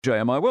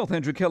JMI Wealth,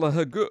 Andrew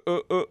Kelleher,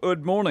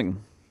 good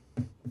morning.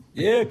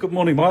 Yeah, good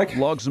morning, Mike.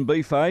 Logs and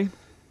beef, eh?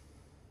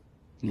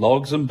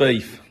 Logs and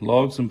beef.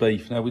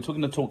 Now, we're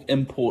talking to talk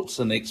imports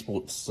and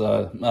exports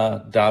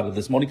data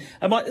this morning.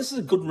 And Mike, this is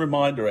a good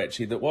reminder,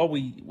 actually, that while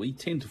we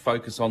tend to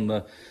focus on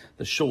the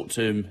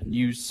short-term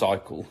news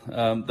cycle,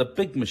 the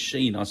big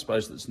machine, I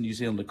suppose, that's the New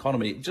Zealand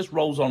economy, it just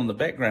rolls on in the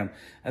background.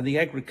 And the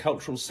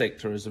agricultural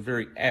sector is a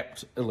very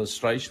apt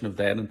illustration of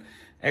that. And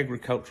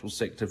agricultural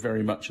sector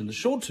very much in the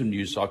short-term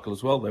news cycle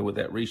as well, though, with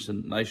that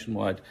recent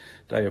nationwide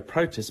day of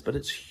protest, but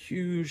it's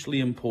hugely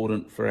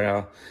important for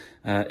our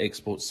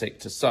export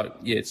sector. So,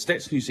 yeah,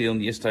 Stats New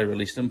Zealand yesterday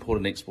released import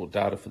and export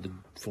data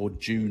for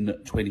June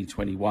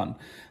 2021.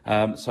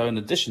 So in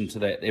addition to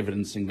that,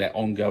 evidencing that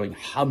ongoing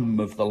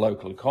hum of the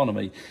local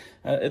economy,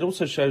 it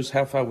also shows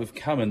how far we've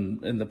come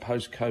in the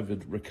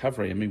post-COVID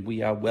recovery. I mean,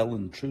 we are well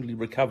and truly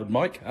recovered,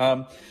 Mike.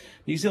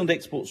 New Zealand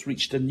exports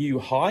reached a new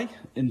high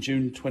in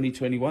June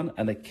 2021,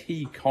 and a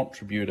key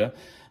contributor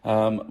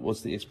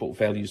was the export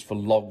values for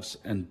logs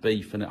and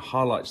beef, and it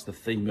highlights the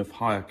theme of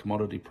higher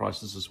commodity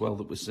prices as well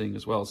that we're seeing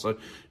as well. So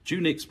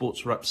June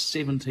exports were up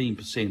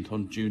 17%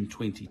 on June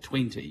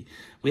 2020.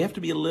 We have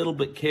to be a little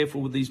bit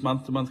careful with these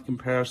month-to-month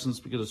comparisons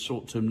because of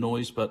short-term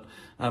noise, but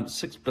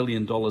 $6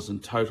 billion in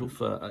total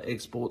for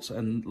exports,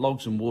 and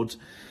logs and woods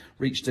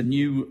reached a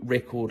new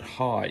record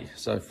high,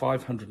 so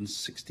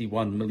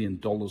 $561 million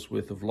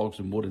worth of logs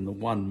and wood in the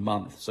 1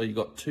 month. So you've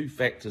got two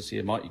factors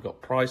here, Mike. You've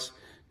got price,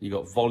 you've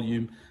got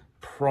volume.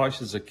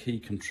 Price is a key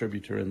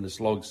contributor in this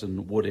logs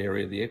and wood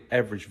area. The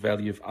average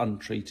value of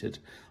untreated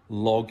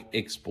log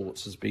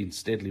exports has been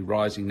steadily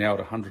rising, now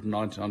at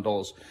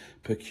 $199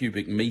 per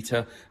cubic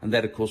metre, and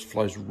that of course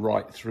flows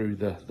right through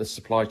the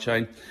supply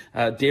chain.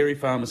 Dairy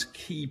farmers,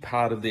 key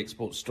part of the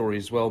export story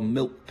as well.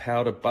 Milk,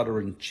 powder, butter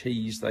and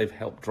cheese, they've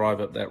helped drive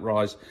up that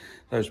rise.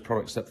 Those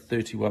products up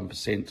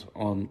 31%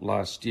 on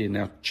last year.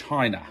 Now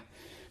China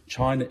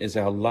is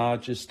our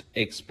largest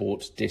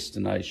export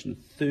destination.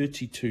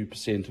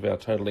 32% of our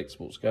total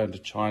exports go into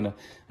China,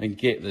 and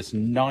get this,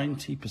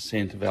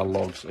 90% of our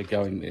logs are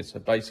going there. So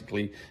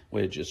basically,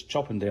 we're just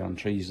chopping down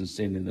trees and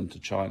sending them to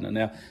China.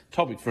 Now,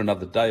 topic for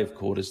another day, of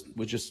course, is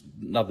we're just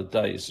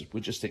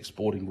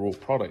exporting raw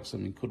products. I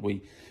mean, could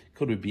we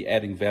be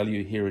adding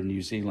value here in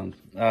New Zealand?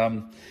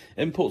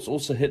 Imports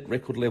also hit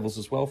record levels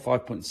as well,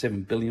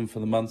 5.7 billion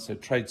for the month, so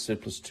trade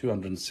surplus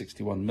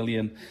 261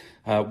 million.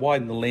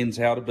 Widen the lens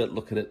out a bit,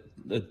 look at it,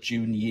 the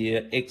June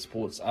year,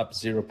 exports up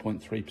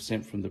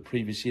 0.3% from the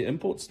previous year,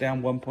 imports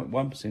down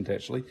 1.1%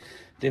 actually,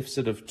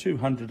 deficit of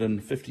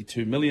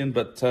 252 million,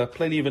 but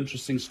plenty of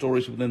interesting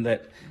stories within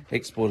that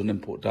export and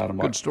import data,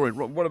 Mike. Good story.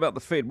 What about the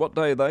Fed? What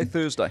day are they?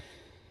 Thursday?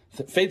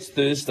 Fed's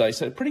Thursday,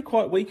 so pretty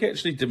quiet week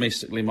actually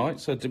domestically, Mike.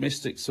 So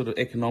domestic sort of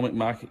economic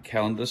market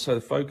calendar. So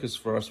the focus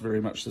for us very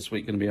much this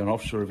week going to be on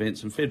offshore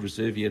events and Fed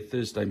Reserve here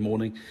Thursday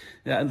morning.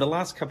 Now, in the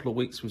last couple of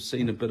weeks, we've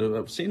seen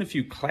a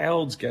few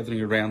clouds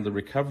gathering around the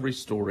recovery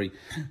story,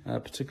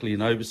 particularly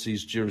in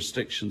overseas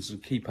jurisdictions.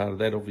 And key part of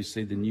that,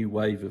 obviously, the new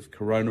wave of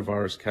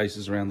coronavirus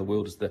cases around the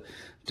world as the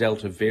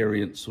Delta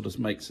variant sort of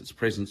makes its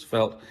presence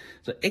felt.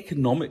 So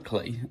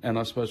economically, and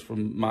I suppose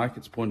from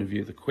markets' point of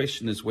view, the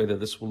question is whether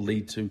this will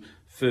lead to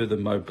further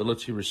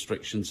mobility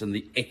restrictions and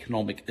the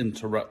economic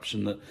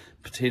interruption that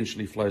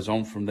potentially flows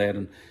on from that,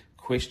 and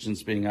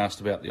questions being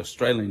asked about the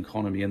Australian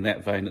economy in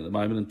that vein at the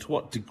moment, and to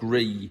what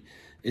degree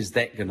is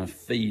that going to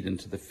feed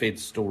into the Fed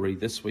story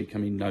this week? I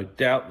mean, no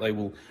doubt they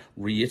will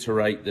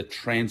reiterate the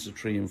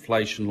transitory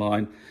inflation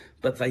line,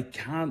 but they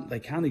can't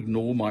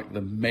ignore, Mike,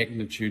 the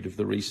magnitude of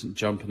the recent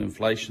jump in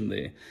inflation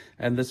there.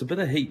 And there's a bit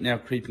of heat now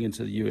creeping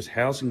into the US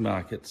housing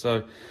market.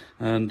 So,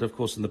 and of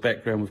course, in the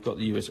background, we've got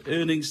the US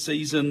earnings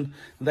season.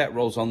 That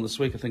rolls on this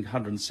week. I think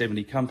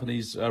 170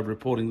 companies are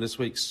reporting this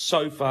week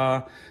so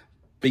far,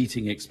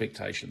 beating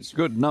expectations.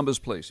 Good numbers,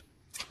 please.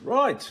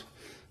 Right.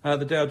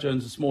 The Dow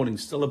Jones this morning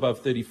still above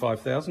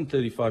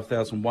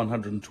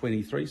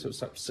 35,123, so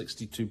it's up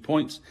 62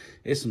 points.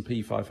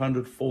 S&P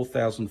 500,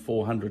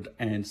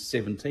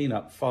 4,417,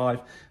 up 5,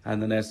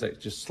 and the Nasdaq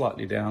just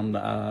slightly down.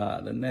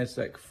 The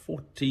Nasdaq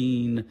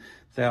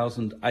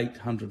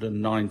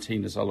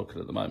 14,819 as I look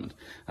at the moment.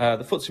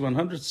 The FTSE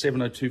 100,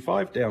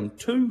 7,025, down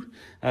 2.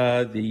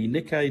 The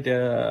Nikkei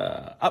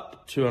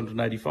up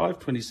 285,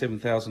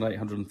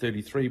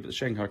 27,833, but the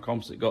Shanghai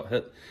Composite got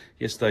hit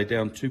yesterday,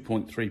 down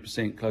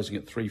 2.3%, closing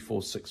at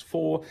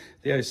 3464.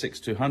 The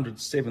ASX 200,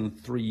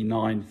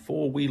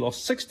 7394. We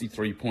lost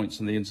 63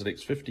 points in the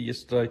NZX 50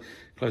 yesterday,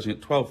 closing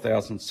at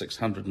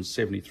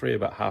 12,673,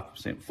 about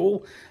 0.5%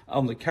 fall.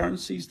 On the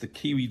currencies, the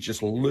Kiwi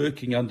just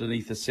lurking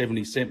underneath the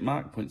 70-cent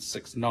mark,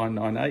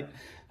 0.6998.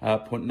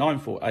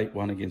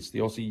 0.9481 against the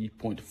Aussie,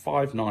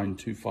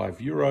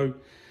 0.5925 euro,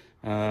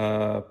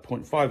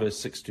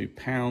 0.5062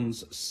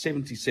 pounds,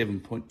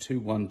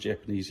 77.21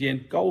 Japanese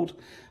yen. Gold,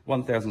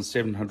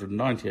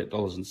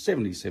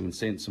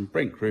 $1,798.77, and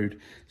Brent crude,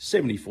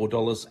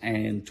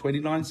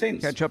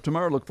 $74.29. Catch up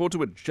tomorrow. Look forward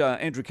to it.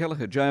 Andrew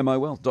Kelleher,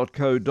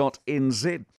 jmowealth.co.nz.